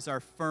God as our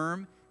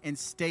firm and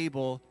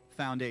stable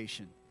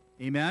foundation.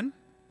 Amen?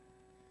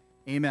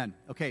 Amen.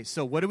 Okay,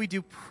 so what do we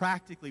do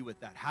practically with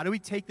that? How do we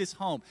take this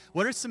home?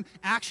 What are some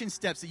action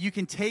steps that you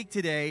can take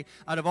today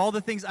out of all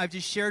the things I've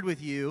just shared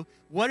with you?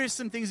 What are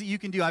some things that you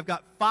can do? I've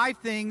got 5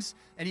 things,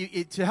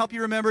 and to help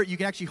you remember, you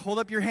can actually hold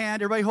up your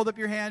hand. Everybody hold up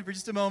your hand for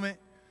just a moment,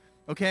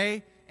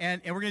 okay?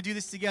 And we're going to do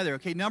this together.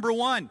 Okay, number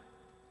 1,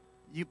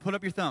 you put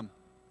up your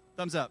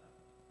thumbs up.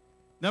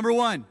 Number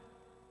 1,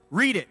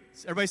 read it.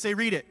 Everybody say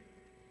read it.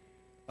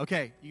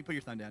 Okay, you can put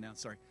your thumb down now,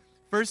 sorry.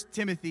 1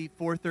 Timothy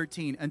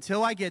 4:13,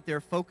 until I get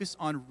there, focus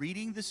on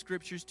reading the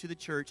Scriptures to the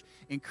church,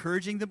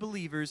 encouraging the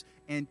believers,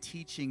 and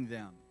teaching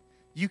them.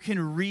 You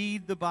can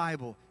read the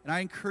Bible, and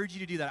I encourage you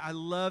to do that. I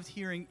loved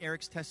hearing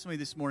Eric's testimony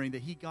this morning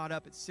that he got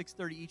up at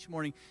 6:30 each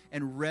morning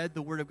and read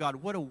the Word of God.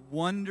 What a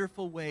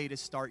wonderful way to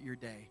start your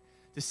day,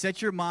 to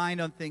set your mind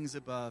on things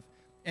above.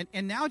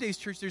 And nowadays,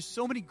 church, there's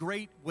so many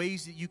great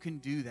ways that you can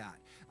do that.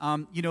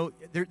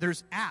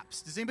 There's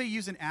apps. Does anybody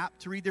use an app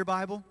to read their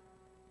Bible?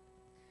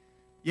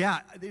 Yeah,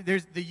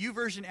 there's the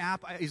YouVersion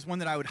app is one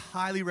that I would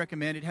highly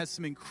recommend. It has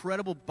some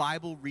incredible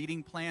Bible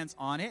reading plans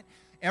on it.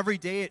 Every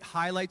day it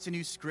highlights a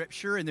new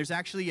scripture, and there's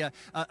actually a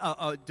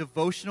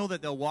devotional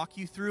that they'll walk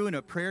you through in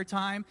a prayer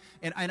time.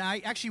 And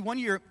I actually, one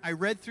year, I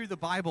read through the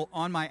Bible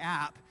on my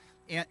app,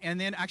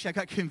 and then actually I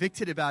got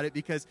convicted about it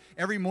because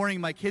every morning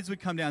my kids would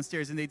come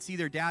downstairs and they'd see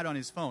their dad on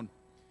his phone.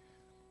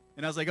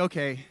 And I was like,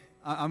 okay,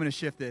 I'm going to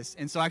shift this.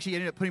 And so I actually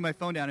ended up putting my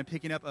phone down and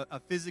picking up a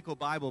physical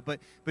Bible. But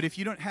if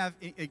you don't have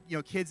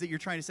kids that you're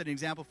trying to set an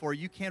example for,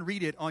 you can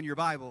read it on your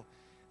Bible.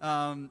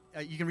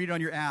 You can read it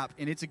on your app,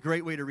 and it's a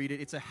great way to read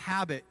it. It's a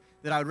habit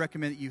that I would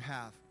recommend that you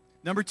have.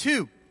 Number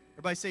 2,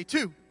 everybody say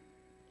 2.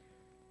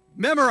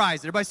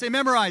 Memorize it. Everybody say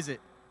memorize it.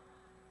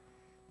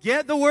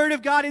 Get the Word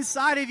of God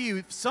inside of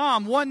you.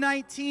 Psalm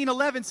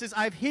 119:11 says,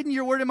 I've hidden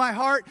your word in my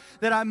heart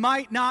that I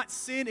might not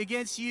sin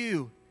against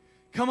you.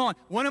 Come on.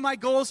 One of my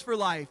goals for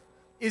life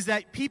is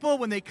that people,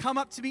 when they come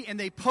up to me and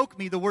they poke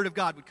me, the Word of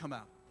God would come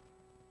out.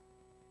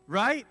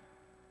 Right?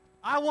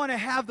 I want to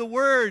have the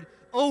Word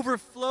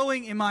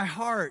overflowing in my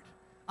heart.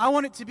 I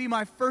want it to be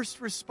my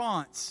first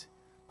response.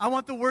 I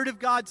want the Word of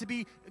God to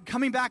be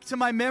coming back to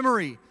my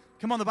memory.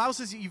 Come on, the Bible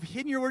says, you've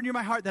hidden your word in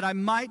my heart that I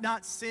might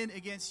not sin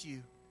against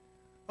you.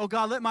 Oh,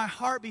 God, let my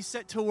heart be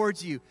set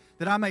towards you,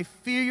 that I may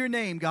fear your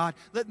name, God.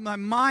 Let my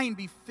mind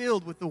be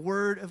filled with the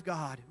Word of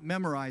God.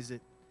 Memorize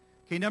it.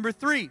 Okay, number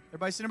 3.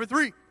 Everybody say number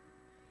 3.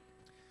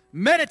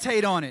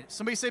 Meditate on it.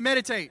 Somebody say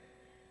meditate.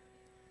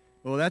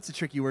 Well, that's a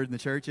tricky word in the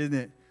church, isn't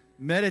it?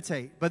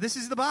 Meditate. But this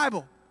is the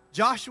Bible.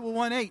 Joshua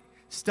 1:8.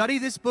 Study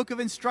this book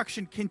of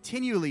instruction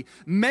continually.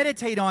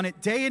 Meditate on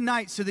it day and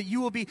night so that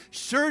you will be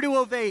sure to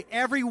obey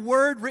every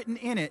word written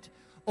in it.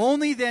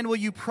 Only then will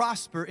you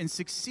prosper and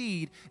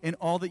succeed in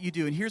all that you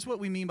do. And here's what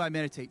we mean by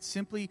meditate.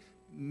 Simply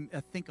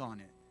think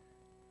on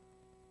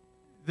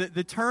it.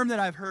 The term that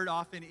I've heard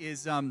often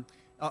is,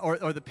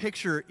 or the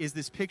picture is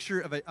this picture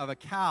of a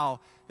cow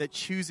that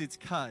chews its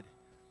cud.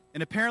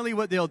 And apparently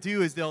what they'll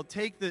do is they'll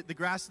take the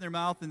grass in their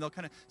mouth and they'll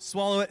kind of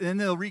swallow it, and then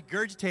they'll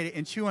regurgitate it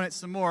and chew on it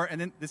some more, and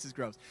then, this is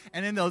gross,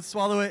 and then they'll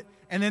swallow it,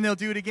 and then they'll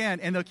do it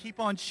again, and they'll keep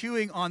on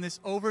chewing on this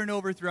over and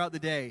over throughout the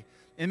day.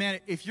 And man,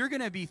 if you're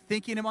going to be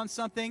thinking on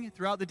something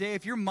throughout the day,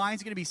 if your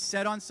mind's going to be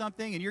set on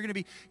something, and you're going to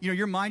be,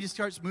 your mind just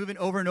starts moving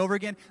over and over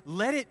again,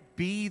 let it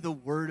be the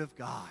Word of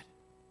God.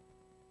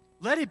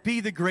 Let it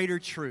be the greater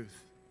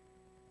truth.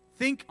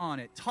 Think on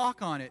it.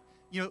 Talk on it.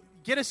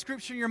 Get a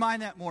scripture in your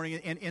mind that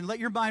morning and let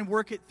your mind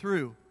work it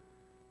through.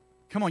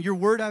 Come on, your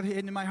word I've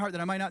hidden in my heart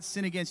that I might not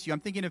sin against you. I'm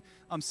thinking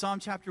of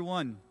Psalm chapter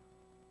 1.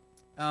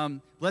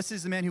 Blessed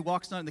is the man who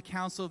walks not in the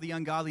counsel of the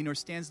ungodly, nor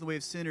stands in the way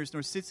of sinners,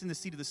 nor sits in the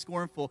seat of the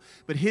scornful.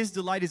 But his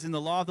delight is in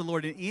the law of the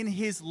Lord, and in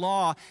his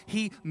law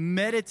he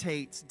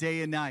meditates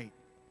day and night.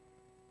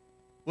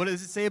 What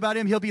does it say about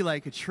him? He'll be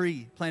like a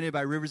tree planted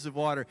by rivers of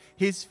water.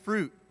 His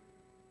fruit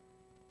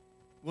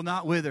will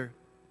not wither,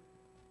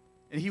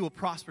 and he will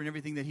prosper in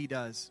everything that he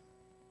does.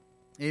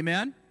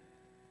 Amen?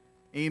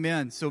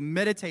 Amen. So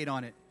meditate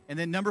on it. And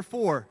then number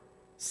 4,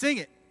 sing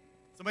it.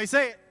 Somebody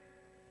say it.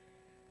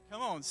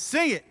 Come on,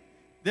 sing it.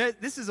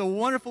 This is a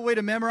wonderful way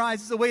to memorize.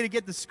 This is a way to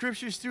get the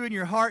scriptures through in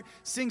your heart.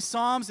 Sing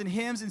psalms and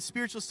hymns and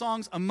spiritual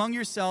songs among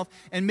yourself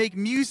and make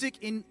music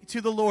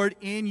to the Lord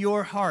in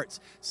your hearts.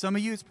 Some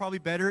of you, it's probably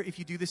better if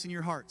you do this in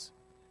your hearts.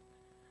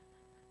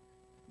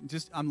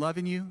 I'm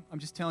loving you. I'm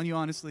just telling you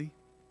honestly.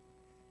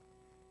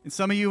 And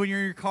some of you, when you're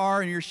in your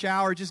car, in your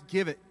shower, just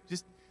give it.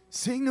 Just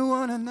sing to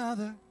one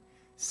another.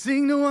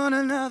 Sing to one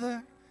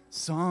another.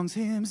 Songs,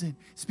 hymns, and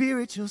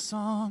spiritual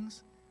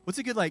songs. What's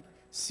a good, like,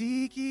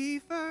 seek ye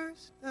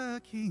first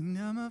the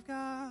kingdom of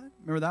God.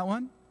 Remember that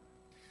one?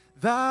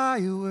 Thy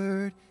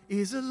word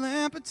is a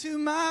lamp unto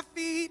my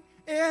feet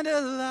and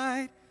a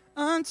light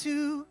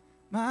unto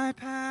my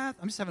path.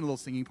 I'm just having a little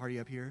singing party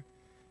up here.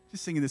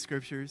 Just singing the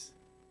scriptures.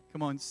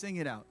 Come on, sing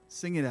it out.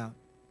 Sing it out.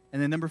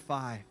 And then number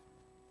 5,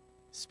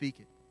 speak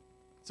it.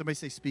 Somebody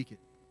say speak it.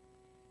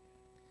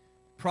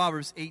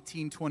 Proverbs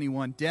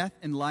 18:21. Death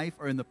and life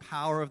are in the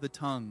power of the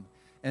tongue,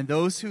 and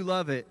those who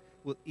love it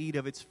will eat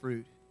of its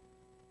fruit.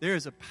 There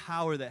is a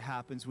power that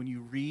happens when you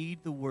read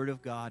the Word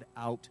of God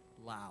out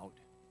loud.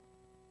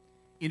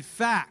 In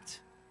fact,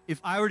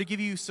 if I were to give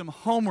you some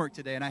homework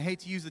today, and I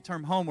hate to use the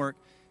term homework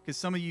because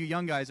some of you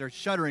young guys are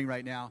shuddering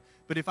right now,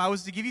 but if I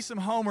was to give you some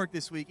homework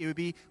this week, it would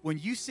be when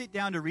you sit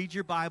down to read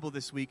your Bible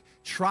this week,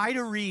 try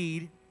to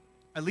read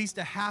at least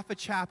a half a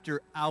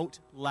chapter out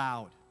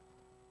loud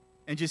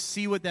and just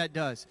see what that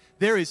does.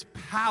 There is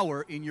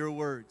power in your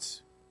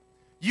words.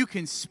 You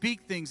can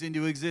speak things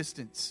into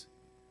existence.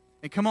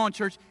 And come on,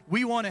 church,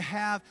 we want to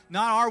have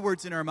not our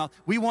words in our mouth.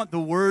 We want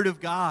the Word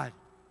of God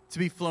to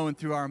be flowing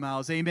through our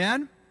mouths.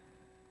 Amen?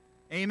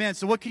 Amen.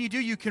 So what can you do?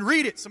 You can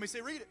read it. Somebody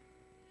say read it.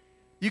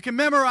 You can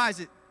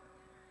memorize it.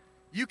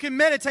 You can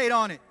meditate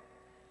on it.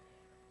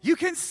 You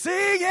can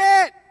sing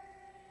it.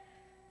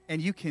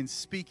 And you can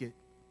speak it.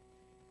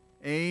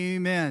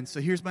 Amen. So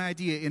here's my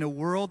idea. In a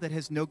world that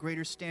has no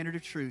greater standard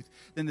of truth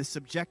than the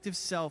subjective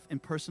self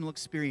and personal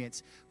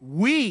experience,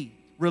 we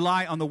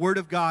rely on the Word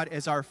of God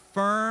as our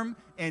firm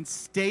and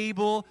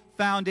stable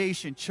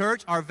foundation.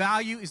 Church, our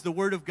value is the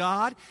Word of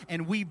God,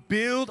 and we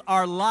build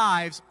our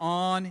lives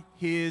on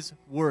His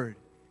Word.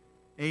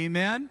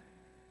 Amen?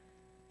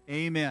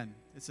 Amen.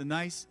 It's a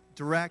nice,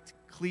 direct,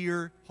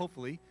 clear,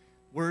 hopefully,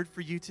 word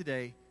for you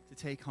today to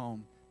take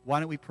home. Why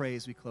don't we pray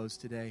as we close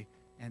today,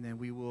 and then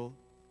we will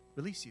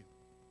release you.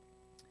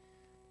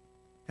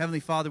 Heavenly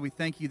Father, we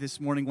thank you this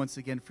morning once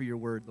again for your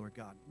Word, Lord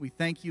God. We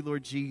thank you,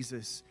 Lord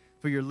Jesus,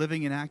 for your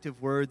living and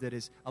active Word that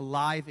is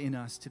alive in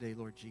us today,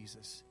 Lord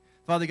Jesus.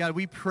 Father God,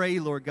 we pray,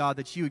 Lord God,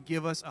 that you would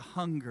give us a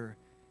hunger,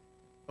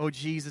 oh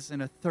Jesus,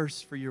 and a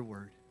thirst for your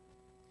Word.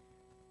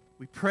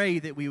 We pray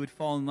that we would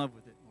fall in love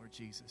with it, Lord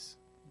Jesus.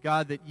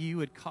 God, that you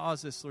would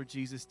cause us, Lord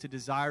Jesus, to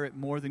desire it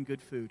more than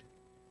good food.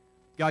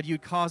 God, you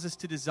would cause us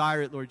to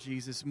desire it, Lord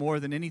Jesus, more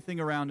than anything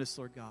around us,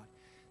 Lord God.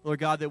 Lord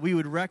God, that we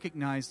would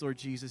recognize, Lord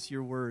Jesus,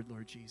 your Word,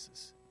 Lord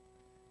Jesus.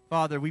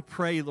 Father, we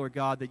pray, Lord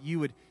God, that you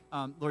would,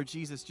 Lord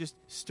Jesus, just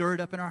stir it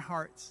up in our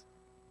hearts,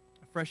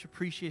 a fresh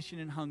appreciation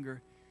and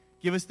hunger.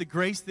 Give us the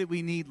grace that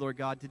we need, Lord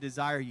God, to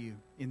desire you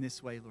in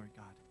this way, Lord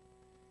God.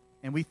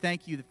 And we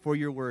thank you for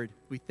your Word.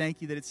 We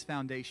thank you that it's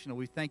foundational.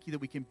 We thank you that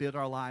we can build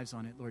our lives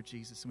on it, Lord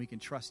Jesus, and we can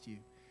trust you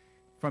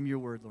from your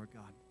Word, Lord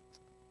God.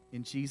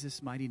 In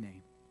Jesus' mighty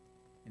name.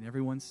 And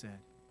everyone said,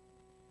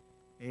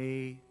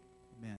 Amen.